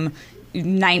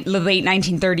late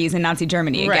 1930s in Nazi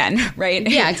Germany again, right?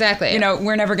 Yeah, exactly.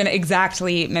 We're never going to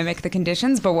exactly mimic the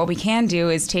conditions, but what we can do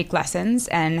is take lessons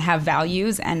and have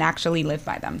values and actually live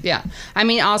by them. Yeah. I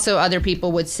mean, also other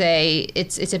people would say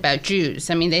it's about Jews.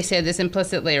 I mean, they say this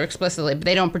implicitly or explicitly, but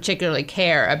they don't particularly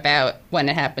care about when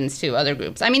it happens to other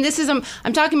groups. I mean,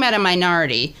 I'm talking about a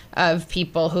minority of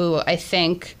people who I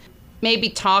think maybe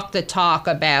talk the talk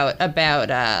about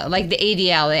like the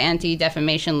ADL, the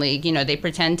Anti-Defamation League. They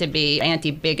pretend to be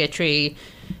anti-bigotry,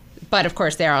 but of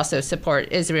course they also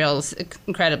support Israel's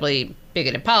incredibly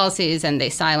bigoted policies, and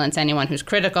they silence anyone who's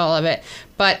critical of it.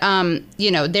 But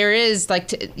there is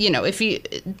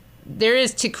there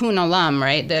is tikkun olam,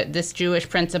 right? This Jewish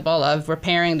principle of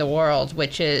repairing the world,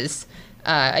 which is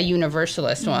a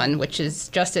universalist one, which is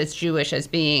just as Jewish as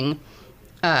being,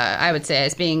 I would say,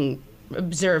 as being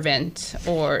observant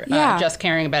or just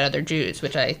caring about other Jews,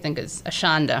 which I think is a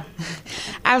shanda.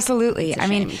 Absolutely. I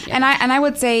mean, and I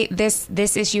would say this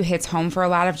issue hits home for a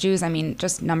lot of Jews. I mean,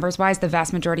 just numbers wise, the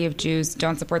vast majority of Jews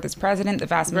don't support this president. The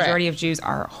vast majority of Jews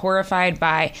are horrified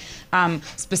by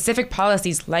specific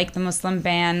policies like the Muslim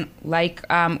ban, like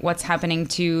what's happening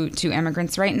to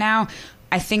immigrants right now.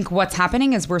 I think what's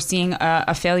happening is we're seeing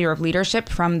a failure of leadership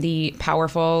from the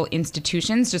powerful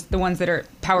institutions, just the ones that are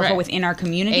powerful within our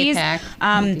communities.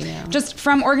 AIPAC, just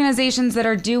from organizations that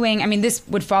are doing, I mean, this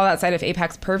would fall outside of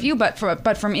AIPAC's purview, but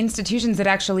from institutions that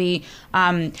actually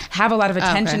have a lot of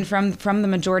attention from the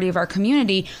majority of our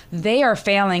community, they are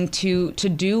failing to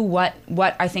do what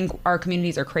I think our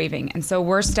communities are craving. And so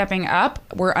we're stepping up.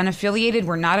 We're unaffiliated.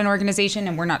 We're not an organization,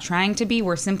 and we're not trying to be.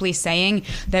 We're simply saying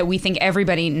that we think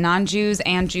everybody, non-Jews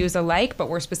and Jews alike, but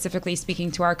we're specifically speaking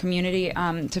to our community,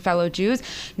 to fellow Jews,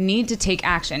 need to take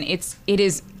action. It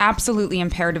is absolutely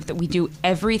imperative that we do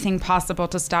everything possible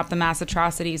to stop the mass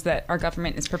atrocities that our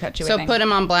government is perpetuating. So put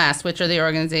them on blast. Which are the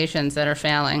organizations that are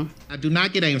failing? I do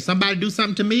not get angry. If somebody do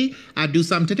something to me, I do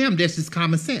something to them. This is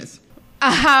common sense.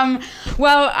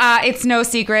 It's no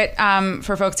secret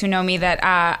for folks who know me that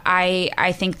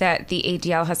I think that the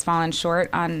ADL has fallen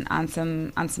short on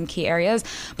some key areas.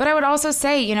 But I would also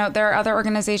say, there are other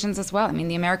organizations as well. I mean,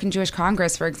 the American Jewish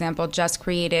Congress, for example, just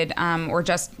created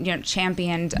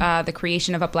championed the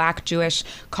creation of a Black Jewish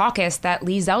caucus that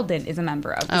Lee Zeldin is a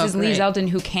member of. This is Lee Zeldin,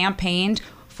 who campaigned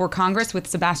for Congress with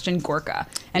Sebastian Gorka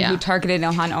and who targeted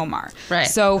Ilhan Omar. Right.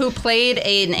 So who played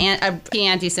a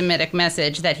anti-Semitic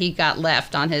message that he got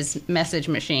left on his message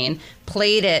machine,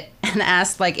 played it and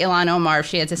asked Ilhan Omar if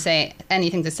she had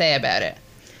anything to say about it.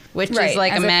 Which is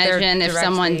imagine if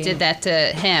someone did that to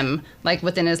him,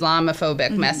 with an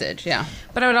Islamophobic message. Yeah.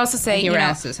 But I would also say,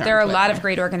 there are a lot of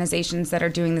great organizations that are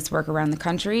doing this work around the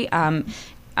country.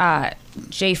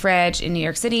 JFREG in New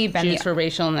York City, Jews for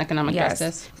Racial and Economic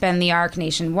Justice. Bend the Arc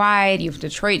nationwide. You have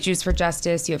Detroit Jews for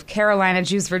Justice. You have Carolina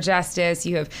Jews for Justice.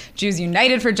 You have Jews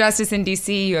United for Justice in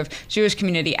D.C. You have Jewish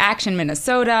Community Action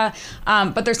Minnesota.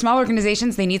 But they're small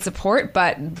organizations. They need support.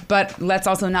 But let's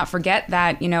also not forget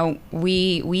that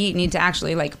we need to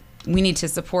actually we need to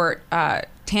support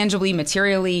tangibly,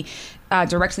 materially,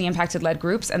 directly impacted led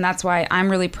groups, and that's why I'm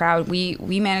really proud. We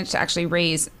managed to actually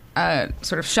raise a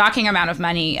sort of shocking amount of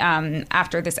money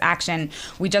after this action.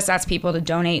 We just asked people to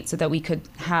donate so that we could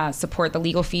support the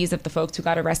legal fees of the folks who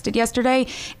got arrested yesterday,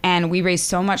 and we raised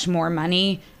so much more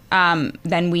money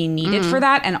than we needed for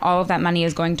that, and all of that money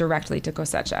is going directly to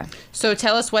Cosecha. So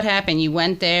tell us what happened. You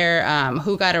went there.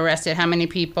 Who got arrested? How many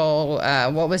people?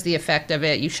 What was the effect of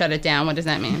it? You shut it down. What does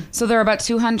that mean? So there were about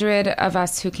 200 of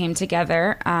us who came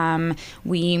together.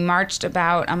 We marched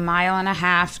about a mile and a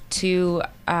half to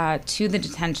the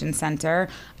detention center,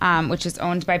 which is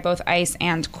owned by both ICE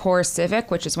and Core Civic,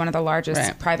 which is one of the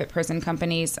largest private prison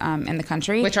companies in the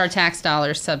country. Which our tax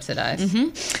dollars subsidize.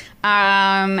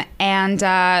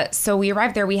 So we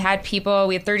arrived there. We had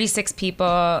 36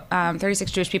 people,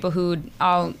 36 Jewish people who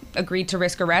all agreed to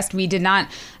risk arrest. We did not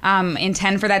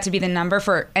intend for that to be the number.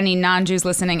 For any non-Jews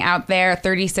listening out there,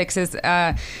 36 is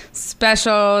a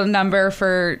special number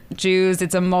for Jews.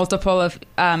 It's a multiple of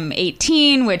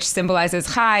 18, which symbolizes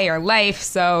high or life.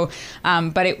 So,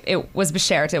 but it was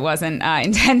beshert. It wasn't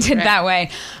intended that way.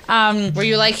 Were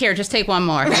you like, here, just take one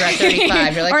more? You're at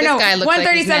 35. You're like, this guy looks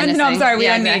 137. Like no, I'm sorry, we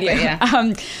don't need you.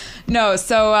 Yeah. No,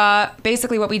 so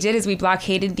basically what we did is we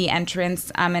blockaded the entrance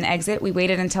and exit. We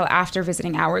waited until after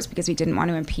visiting hours because we didn't want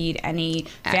to impede any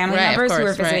family members who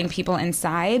were visiting people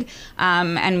inside.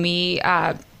 And we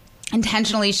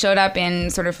intentionally showed up in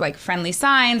sort of friendly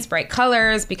signs, bright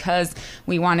colors, because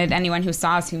we wanted anyone who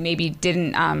saw us who maybe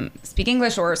didn't speak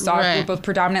English or saw a group of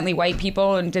predominantly white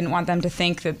people and didn't want them to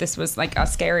think that this was a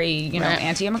scary,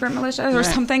 anti-immigrant militia or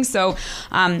something. So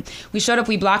we showed up,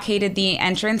 we blockaded the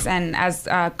entrance, and as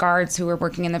guards who were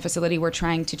working in the facility were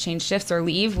trying to change shifts or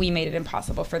leave, we made it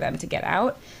impossible for them to get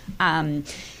out.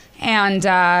 And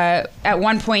at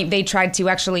one point, they tried to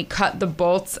actually cut the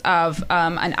bolts of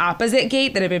an opposite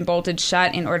gate that had been bolted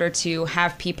shut in order to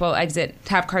have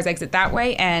cars exit that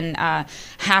way. And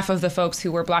half of the folks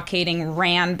who were blockading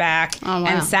ran back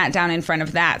and sat down in front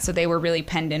of that. So they were really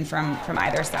penned in from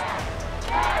either side.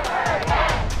 Never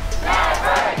again!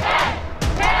 Never again!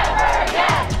 Never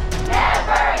again!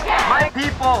 Never again! My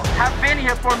people have been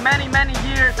here for many, many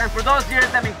years, and for those years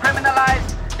they've been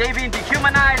criminalized, they've been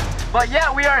dehumanized, but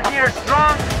yet we are here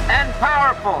strong and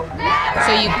powerful.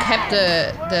 So you kept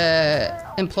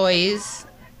the employees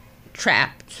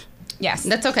trapped. Yes.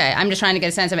 That's okay. I'm just trying to get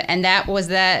a sense of it. And that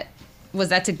was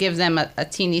that to give them a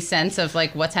teeny sense of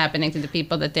like what's happening to the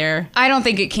people that they're... I don't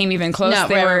think it came even close. No,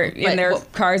 they were in their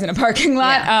cars in a parking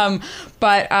lot. Yeah.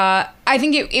 But I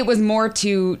think it was more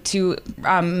to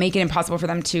make it impossible for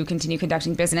them to continue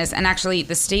conducting business. And actually,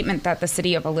 the statement that the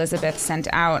city of Elizabeth sent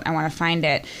out, I want to find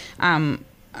it,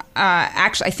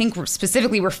 actually, I think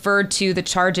specifically referred to the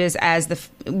charges as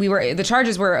the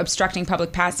charges were obstructing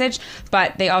public passage,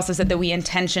 but they also said that we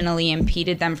intentionally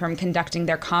impeded them from conducting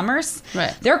their commerce.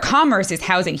 Right. Their commerce is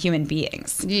housing human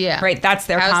beings. Yeah. Right. That's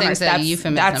their commerce.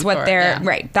 That's what they're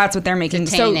right. That's what they're making.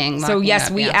 Detaining, so yes,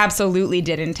 up, we absolutely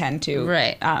did intend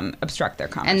to obstruct their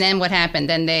commerce. And then what happened?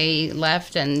 Then they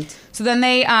left and... So then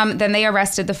they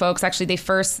arrested the folks. Actually,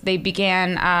 they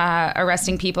began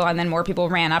arresting people, and then more people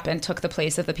ran up and took the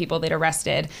place of the people they'd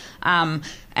arrested. And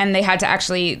they had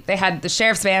the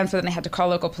sheriff's vans, but then they had to call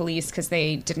local police because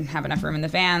they didn't have enough room in the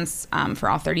vans for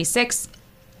all 36.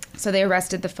 So they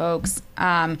arrested the folks.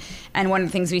 And one of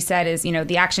the things we said is,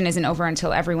 the action isn't over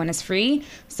until everyone is free.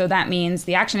 So that means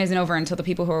the action isn't over until the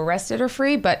people who are arrested are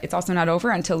free, but it's also not over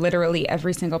until literally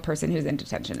every single person who's in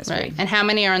detention is free. And how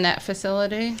many are in that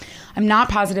facility? I'm not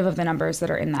positive of the numbers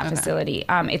that are in that facility.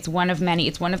 It's one of many.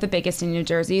 It's one of the biggest in New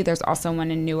Jersey. There's also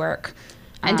one in Newark.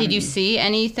 And did you see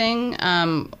anything?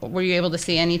 Were you able to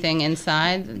see anything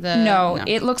inside the... No,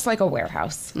 it looks like a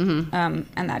warehouse. Mm-hmm.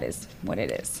 And that is what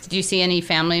it is. Did you see any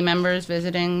family members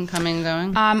visiting, coming,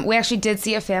 going? We actually did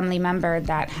see a family member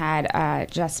that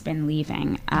had just been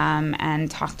leaving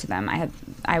and talked to them. I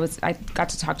got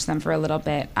to talk to them for a little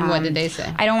bit. What did they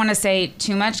say? I don't want to say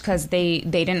too much because they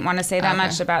didn't want to say that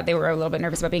much about... They were a little bit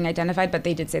nervous about being identified, but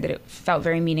they did say that it felt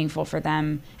very meaningful for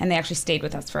them. And they actually stayed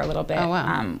with us for a little bit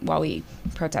while we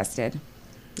protested.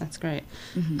 That's great.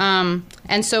 Mm-hmm.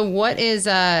 And so what is,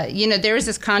 there is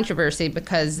this controversy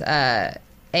because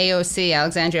AOC,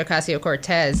 Alexandria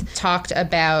Ocasio-Cortez, talked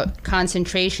about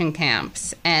concentration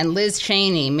camps, and Liz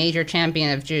Cheney, major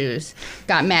champion of Jews,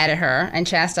 got mad at her and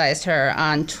chastised her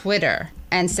on Twitter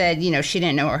and said, she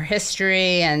didn't know her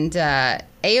history. And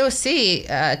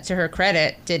AOC, to her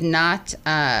credit, did not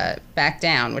back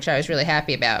down, which I was really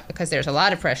happy about because there's a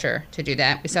lot of pressure to do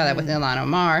that. We saw that with Ilhan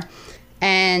Omar.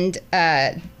 And,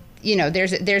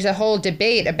 there's a whole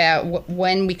debate about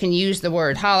when we can use the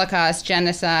word Holocaust,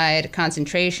 genocide,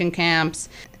 concentration camps.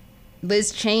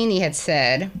 Liz Cheney had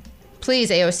said,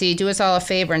 please, AOC, do us all a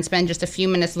favor and spend just a few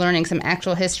minutes learning some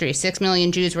actual history. 6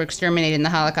 million Jews were exterminated in the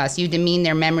Holocaust. You demean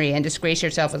their memory and disgrace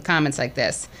yourself with comments like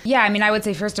this. Yeah, I would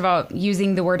say, first of all,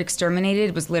 using the word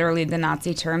exterminated was literally the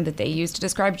Nazi term that they used to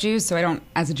describe Jews. So I don't,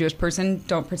 as a Jewish person,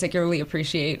 don't particularly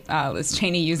appreciate Liz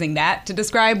Cheney using that to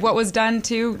describe what was done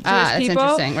to Jewish people.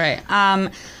 That's interesting, right.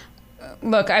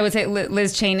 Look, I would say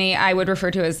Liz Cheney, I would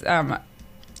refer to as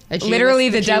literally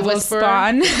the devil's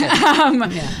spawn.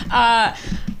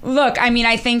 Look,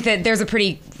 I think that there's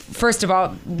first of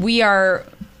all,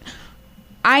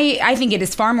 I think it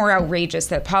is far more outrageous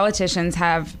that politicians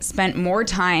have spent more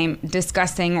time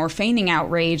discussing or feigning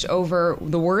outrage over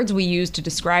the words we use to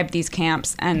describe these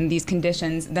camps and these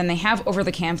conditions than they have over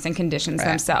the camps and conditions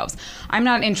themselves. I'm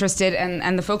not interested,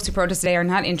 and the folks who protest today are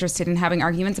not interested in having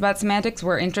arguments about semantics.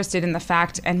 We're interested in the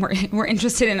fact, and we're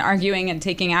interested in arguing and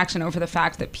taking action over the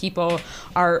fact that people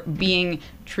are being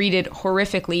treated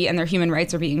horrifically and their human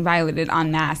rights are being violated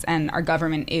en masse, and our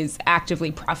government is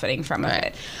actively profiting from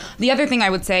it. The other thing I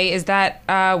would say is that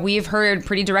we've heard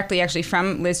pretty directly actually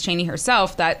from Liz Cheney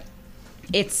herself that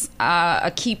it's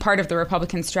a key part of the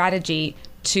Republican strategy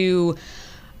to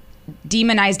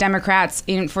demonize Democrats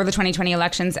for the 2020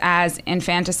 elections as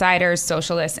infanticiders,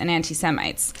 socialists, and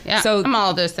anti-Semites. Yeah, I'm all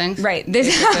of those things. Right.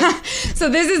 So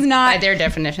this is not... By their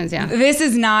definitions, yeah. This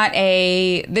is not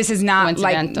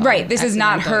coincidental, like... This is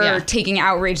not her taking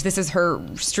outrage. This is her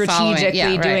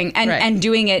strategically doing... And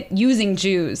doing it using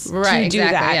Jews to do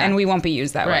that. Yeah. And we won't be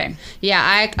used that way. Yeah,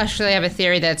 I actually have a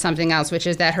theory that's something else, which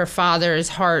is that her father's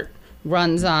heart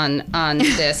runs on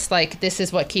this. Like, this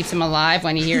is what keeps him alive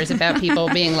when he hears about people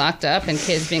being locked up and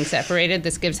kids being separated.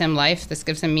 This gives him life. This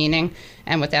gives him meaning.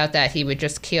 And without that, he would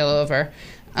just keel over.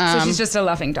 So she's just a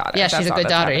loving daughter. Yeah, she's a good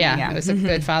daughter. Yeah, it was a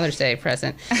good Father's Day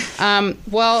present.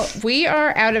 Well, we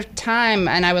are out of time,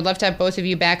 and I would love to have both of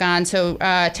you back on. So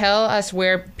tell us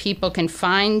where people can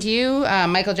find you.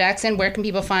 Michael Jackson, where can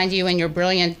people find you in your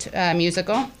brilliant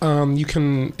musical? You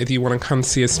can, if you want to come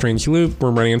see A Strange Loop,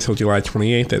 we're running until July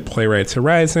 28th at Playwrights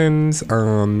Horizons.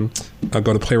 Go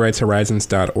to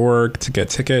playwrightshorizons.org to get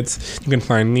tickets. You can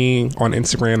find me on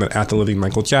Instagram at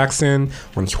 @TheLivingMichaelJackson,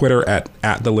 on Twitter at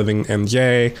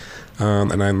 @TheLivingMJ.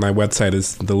 And my website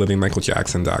is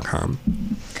thelivingmichaeljackson.com.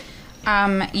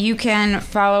 You can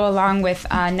follow along with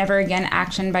Never Again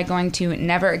Action by going to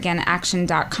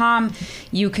neveragainaction.com.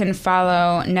 You can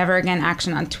follow Never Again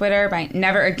Action on Twitter by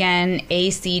Never Again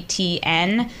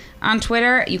ACTN on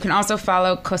Twitter. You can also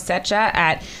follow Cosecha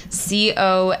at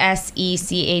COSECHA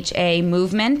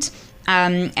Movement.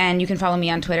 And you can follow me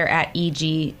on Twitter at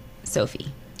EG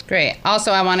Sophie. Great.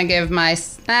 Also, I want to give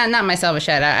not myself a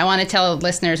shout out. I want to tell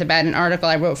listeners about an article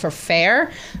I wrote for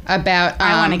Fair about.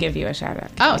 I want to give you a shout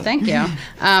out. Oh, thank you.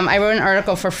 I wrote an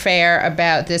article for Fair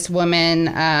about this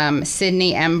woman,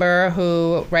 Sydney Ember,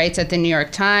 who writes at the New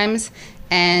York Times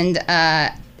and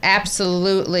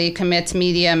absolutely commits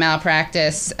media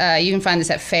malpractice. You can find this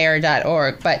at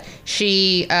fair.org. But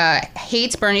she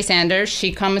hates Bernie Sanders.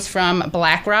 She comes from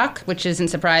BlackRock, which isn't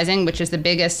surprising, which is the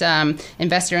biggest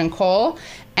investor in coal.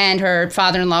 And her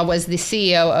father-in-law was the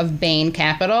CEO of Bain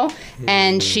Capital.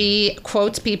 And she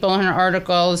quotes people in her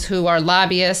articles who are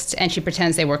lobbyists, and she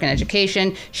pretends they work in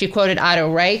education. She quoted Otto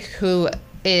Reich, who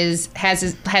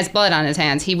has blood on his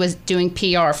hands. He was doing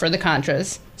PR for the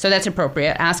Contras. So that's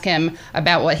appropriate. Ask him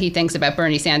about what he thinks about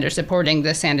Bernie Sanders supporting the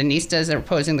Sandinistas or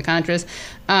opposing the Contras.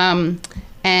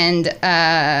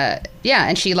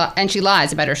 And she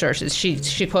lies about her sources.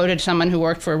 She quoted someone who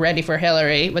worked for Ready for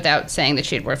Hillary without saying that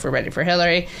she had worked for Ready for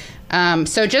Hillary. I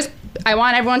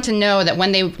want everyone to know that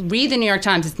when they read the New York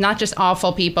Times, it's not just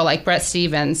awful people like Brett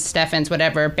Steffens,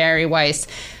 whatever, Barry Weiss,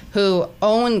 who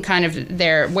own kind of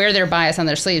wear their bias on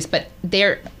their sleeves, but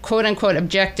their quote unquote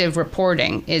objective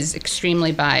reporting is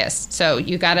extremely biased. So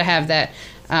you got to have that.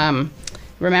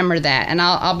 Remember that, and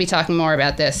I'll be talking more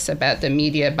about this, about the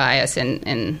media bias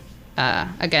in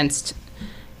against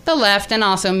the left, and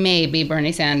also maybe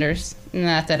Bernie Sanders.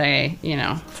 Not that I,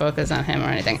 focus on him or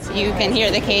anything. You can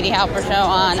hear the Katie Halper Show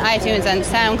on iTunes and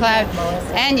SoundCloud,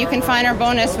 and you can find our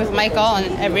bonus with Michael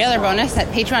and every other bonus at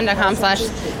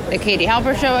patreon.com/The Katie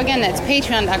Halper Show. Again, that's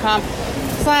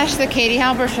patreon.com/The Katie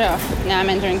Halper Show. Now I'm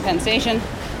entering Penn Station.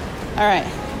 All right.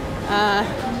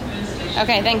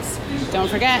 Okay, thanks. Don't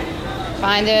forget.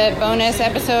 Find the bonus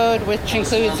episode, which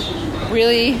includes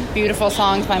really beautiful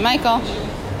songs by Michael.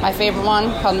 My favorite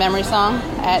one, called Memory Song,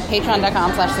 at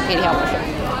patreon.com/The Katie Halper Show.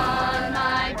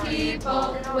 My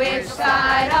people, which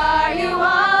side are you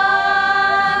on?